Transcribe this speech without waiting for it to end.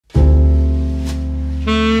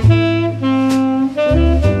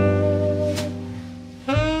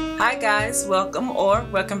guys,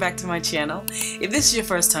 welcome back to my channel. If this is your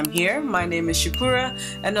first time here, my name is Kura,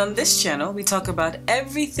 and on this channel we talk about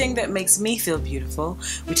everything that makes me feel beautiful,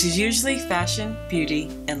 which is usually fashion, beauty,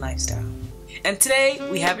 and lifestyle. And today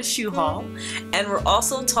we have a shoe haul, and we're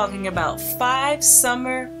also talking about 5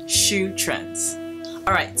 summer shoe trends.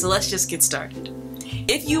 Alright, so let's just get started.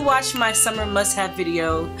 If you watched my summer must-have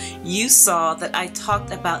video, you saw that I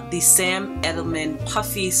talked about the EDELMAN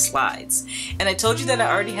Puffy Slides. And I told you that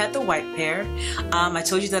I already had the white pair. I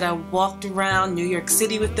told you that I walked around New York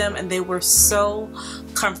City with them and they were so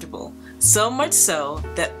comfortable. So much so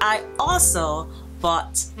that I also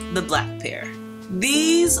bought the black pair.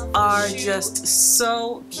 These are just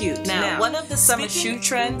so cute. Now, one of the summer shoe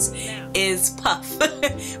trends is puff.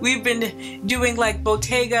 We've been doing like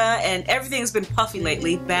Bottega and everything's been puffy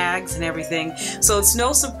lately, bags and everything. So it's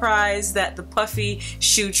no surprise that the puffy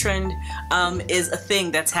shoe trend is a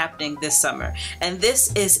thing that's happening this summer. And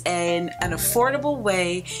this is an affordable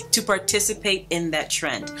way to participate in that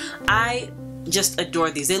trend. I just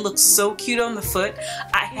adore these. They look so cute on the foot.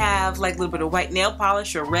 I have like a little bit of white nail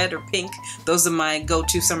polish or red or pink. Those are my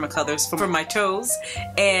go-to summer colors for my toes.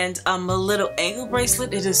 And a little ankle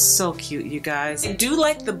bracelet. It is so cute, you guys. I do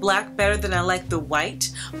like the black better than I like the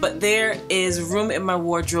white, but there is room in my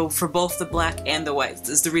wardrobe for both the black and the white. This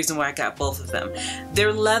is the reason why I got both of them.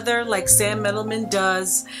 They're leather like EDELMAN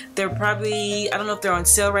does. They're probably, I don't know if they're on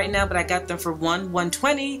sale right now, but I got them for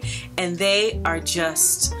 $120 and they are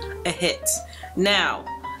just a hit. Now,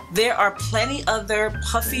 there are plenty other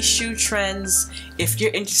puffy shoe trends, if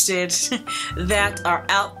you're interested, that are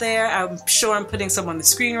out there. I'm sure I'm putting some on the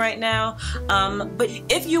screen right now. But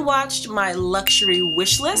if you watched my luxury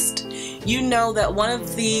wish list, you know that one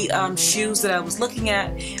of the shoes that I was looking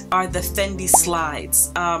at are the Fendi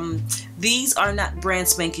Slides. These are not brand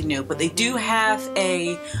spanking new, but they do have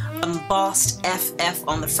a embossed FF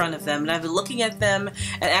on the front of them, and I've been looking at them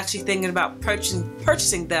and actually thinking about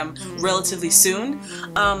purchasing them relatively soon.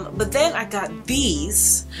 But then I got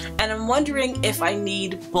these, and I'm wondering if I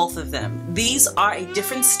need both of them. These are a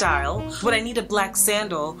different style. When I need a black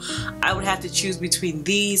sandal, I would have to choose between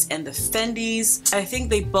these and the Fendis. I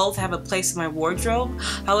think they both have a place in my wardrobe.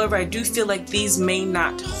 However, I do feel like these may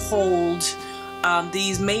not hold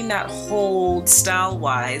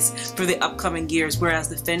style-wise for the upcoming years, whereas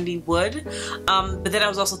the Fendi would. But then I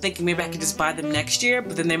was also thinking maybe I could just buy them next year,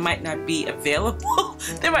 but then they might not be available.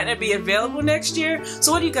 They might not be available next year.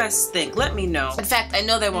 So what do you guys think? Let me know. In fact, I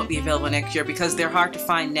know they won't be available next year because they're hard to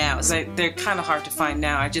find now. It's like they're kind of hard to find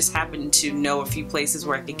now. I just happen to know a few places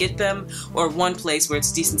where I could get them, or one place where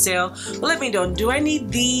it's decent sale. But let me know, do I need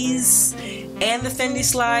these and the Fendi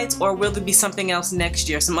Slides, or will there be something else next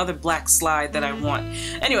year, some other black slide that I want?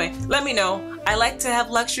 Anyway, let me know. I like to have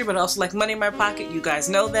luxury, but I also like money in my pocket. You guys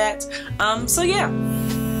know that. So yeah.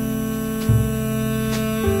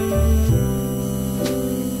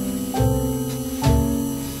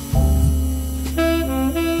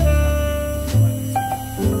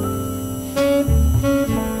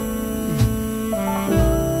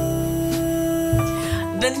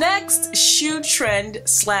 The next shoe trend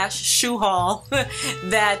slash shoe haul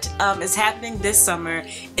that is happening this summer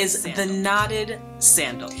is the knotted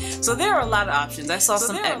sandal. So there are a lot of options. I saw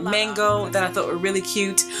some at Mango that I thought were really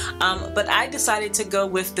cute, but I decided to go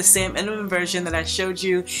with the EDELMAN version that I showed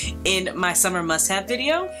you in my summer must-have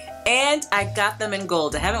video. And I got them in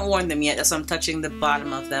gold. I haven't worn them yet, so I'm touching the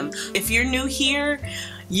bottom of them. If you're new here,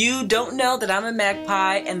 you don't know that I'm a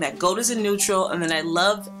magpie and that gold is a neutral and that I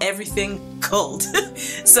love everything gold.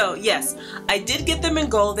 So yes, I did get them in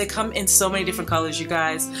gold. They come in so many different colors, you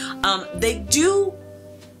guys. They do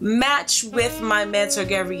match with my Mansour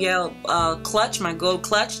Gabrielle clutch, my gold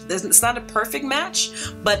clutch. It's not a perfect match,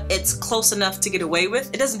 but it's close enough to get away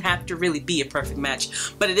with. It doesn't have to really be a perfect match,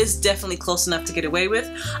 but it is definitely close enough to get away with.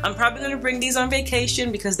 I'm probably going to bring these on vacation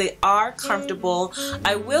because they are comfortable.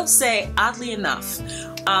 I will say, oddly enough,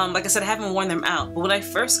 like I said, I haven't worn them out, but when I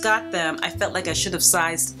first got them, I felt like I should have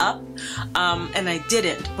sized up, and I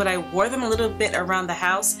didn't, but I wore them a little bit around the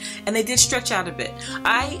house, and they did stretch out a bit.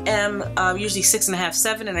 I am usually 6.5,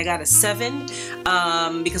 7, and I got a 7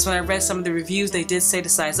 because when I read some of the reviews, they did say to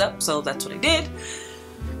size up, so that's what I did.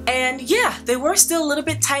 And yeah, they were still a little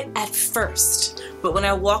bit tight at first, but when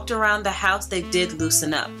I walked around the house, they did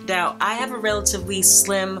loosen up. Now, I have a relatively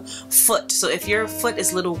slim foot, so if your foot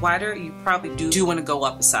is a little wider, you probably do want to go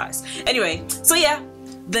up a size. Anyway, so yeah,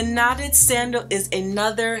 the knotted sandal is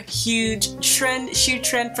another huge trend, shoe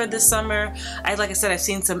trend for this summer. Like I said, I've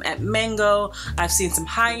seen some at Mango, I've seen some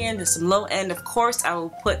high-end and some low-end. Of course, I will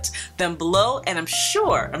put them below, and I'm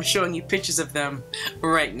sure I'm showing you pictures of them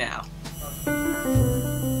right now.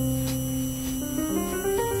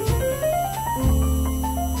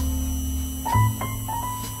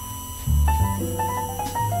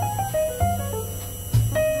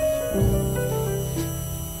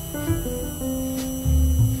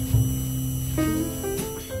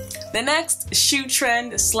 The next shoe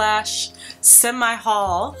trend slash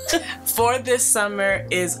semi-haul for this summer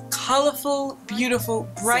is colorful, beautiful,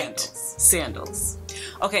 bright sandals.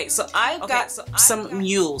 Okay, so I've got some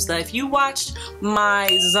mules that if you watched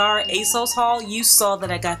my Zara ASOS haul, you saw that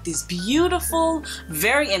I got these beautiful,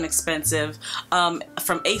 very inexpensive, from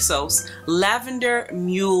ASOS, lavender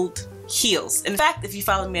muled heels. In fact, if you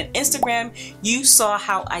follow me on Instagram, you saw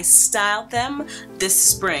how I styled them this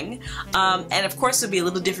spring. And of course, it'll be a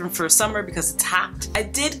little different for summer because it's hot. I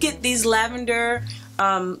did get these lavender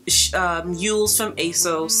mules from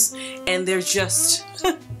ASOS, and they're just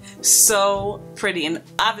so pretty, and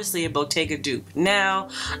obviously a Bottega dupe. Now,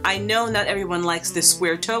 I know not everyone likes this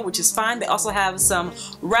square toe, which is fine. They also have some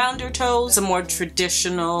rounder toes, a more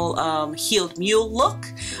traditional heeled mule look.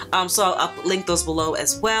 So I'll link those below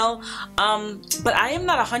as well. But I am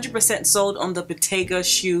not 100% sold on the Bottega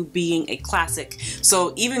shoe being a classic.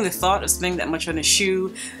 So even the thought of spending that much on a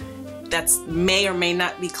shoe that's may or may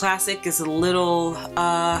not be classic is a little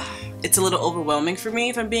it's a little overwhelming for me,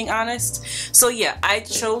 if I'm being honest. So yeah, I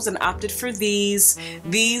chose and opted for these.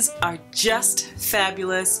 These are just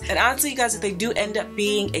fabulous, and honestly, you guys, if they do end up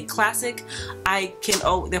being a classic, I can,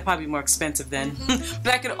 oh, they're probably more expensive then,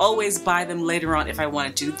 but I can always buy them later on if I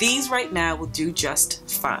wanted to. These right now will do just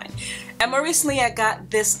fine. And more recently, I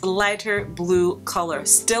got this lighter blue color,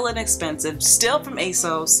 still inexpensive, still from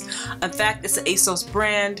ASOS. In fact, it's an ASOS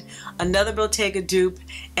brand, another Bottega dupe,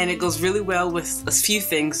 and it goes really well with a few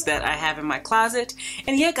things that I have in my closet.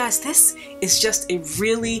 And yeah, guys, this is just a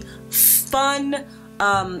really fun,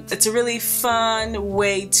 it's a really fun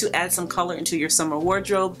way to add some color into your summer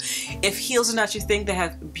wardrobe. If heels are not your thing, they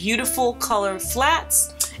have beautiful color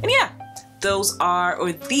flats. And yeah, those are,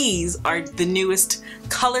 or these are the newest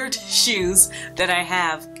colored shoes that I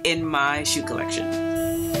have in my shoe collection.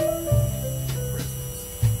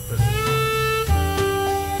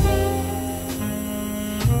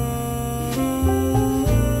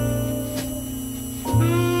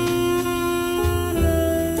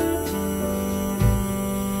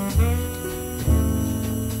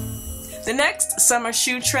 The next summer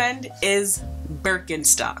shoe trend is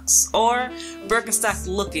Birkenstocks, or Birkenstock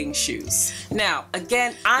looking shoes. Now,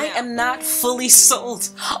 again, I am not fully sold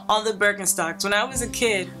on the Birkenstocks. When I was a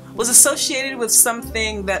kid, was associated with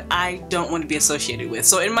something that I don't want to be associated with.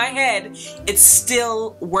 So in my head, it's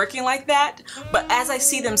still working like that, but as I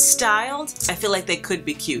see them styled, I feel like they could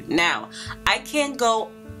be cute. Now, I can't go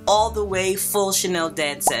all the way full Chanel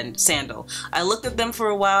dad sandal. I looked at them for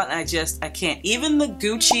a while and I can't. Even the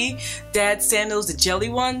Gucci dad sandals, the jelly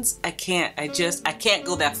ones, I can't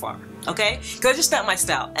go that far. Okay? Because it's just not my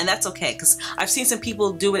style, and that's okay, because I've seen some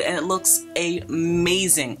people do it and it looks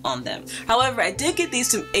amazing on them. However, I did get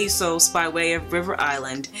these from ASOS by way of River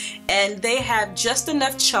Island, and they have just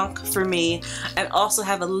enough chunk for me and also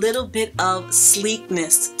have a little bit of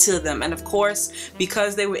sleekness to them. And of course,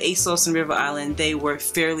 because they were ASOS and River Island, they were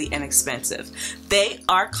fairly inexpensive. They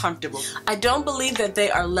are comfortable. I don't believe that they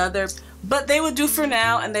are leather, but they will do for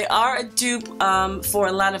now, and they are a dupe for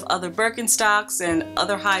a lot of other Birkenstocks and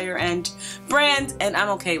other higher end brands, and I'm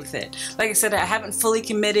okay with it. Like I said, I haven't fully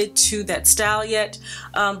committed to that style yet,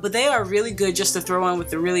 but they are really good just to throw on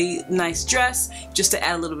with a really nice dress, just to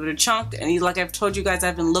add a little bit of chunk. And like I've told you guys,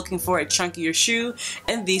 I've been looking for a chunkier shoe,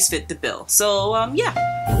 and these fit the bill. So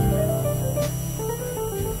yeah.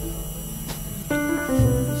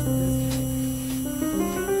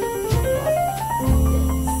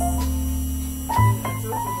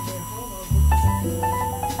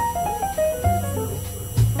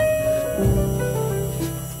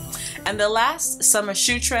 And the last summer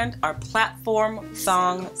shoe trend are platform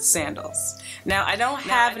thong sandals. Now, I don't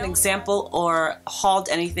have an example or hauled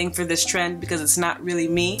anything for this trend because it's not really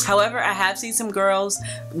me. However, I have seen some girls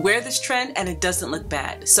wear this trend and it doesn't look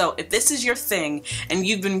bad. So if this is your thing and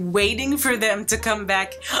you've been waiting for them to come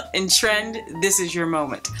back in trend, this is your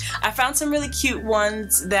moment. I found some really cute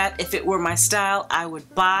ones that if it were my style, I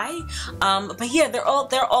would buy. But yeah, they're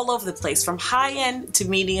all over the place, from high end to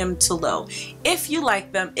medium to low. If you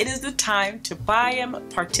like them, it is the time to buy them,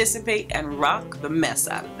 participate, and rock the mess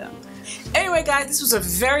out of them. Anyway, guys, this was a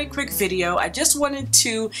very quick video. I just wanted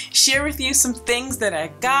to share with you some things that I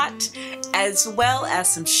got, as well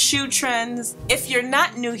as some shoe trends. If you're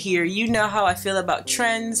not new here, you know how I feel about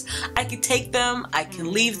trends. I can take them, I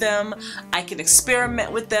can leave them, I can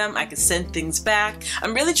experiment with them, I can send things back.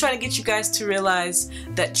 I'm really trying to get you guys to realize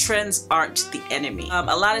that trends aren't the enemy. A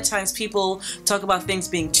lot of times people talk about things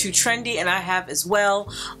being too trendy, and I have as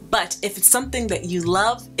well. But if it's something that you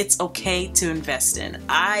love, it's okay to invest in.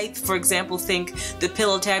 I, for example, think the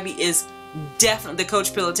pillow tabby is definitely, the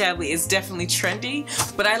Coach pillow tabby is definitely trendy,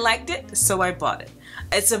 but I liked it, so I bought it.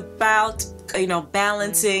 It's about, you know,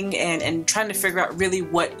 balancing and trying to figure out really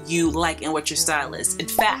what you like and what your style is. In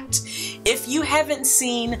fact, if you haven't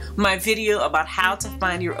seen my video about how to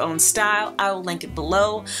find your own style, I will link it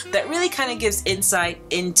below. That really kind of gives insight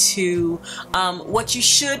into what you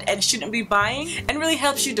should and shouldn't be buying, and really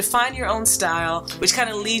helps you define your own style, which kind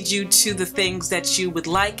of leads you to the things that you would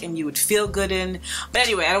like and you would feel good in. But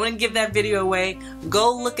anyway, I don't want to give that video away.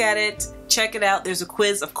 Go look at it. Check it out. There's a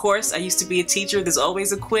quiz, of course. I used to be a teacher. There's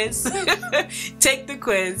always a quiz. Take the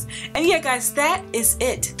quiz. And yeah, guys, that is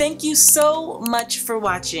it. Thank you so much for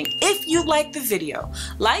watching. If you liked the video,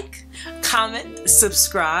 like, comment,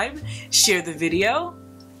 subscribe, share the video,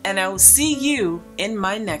 and I will see you in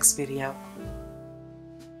my next video.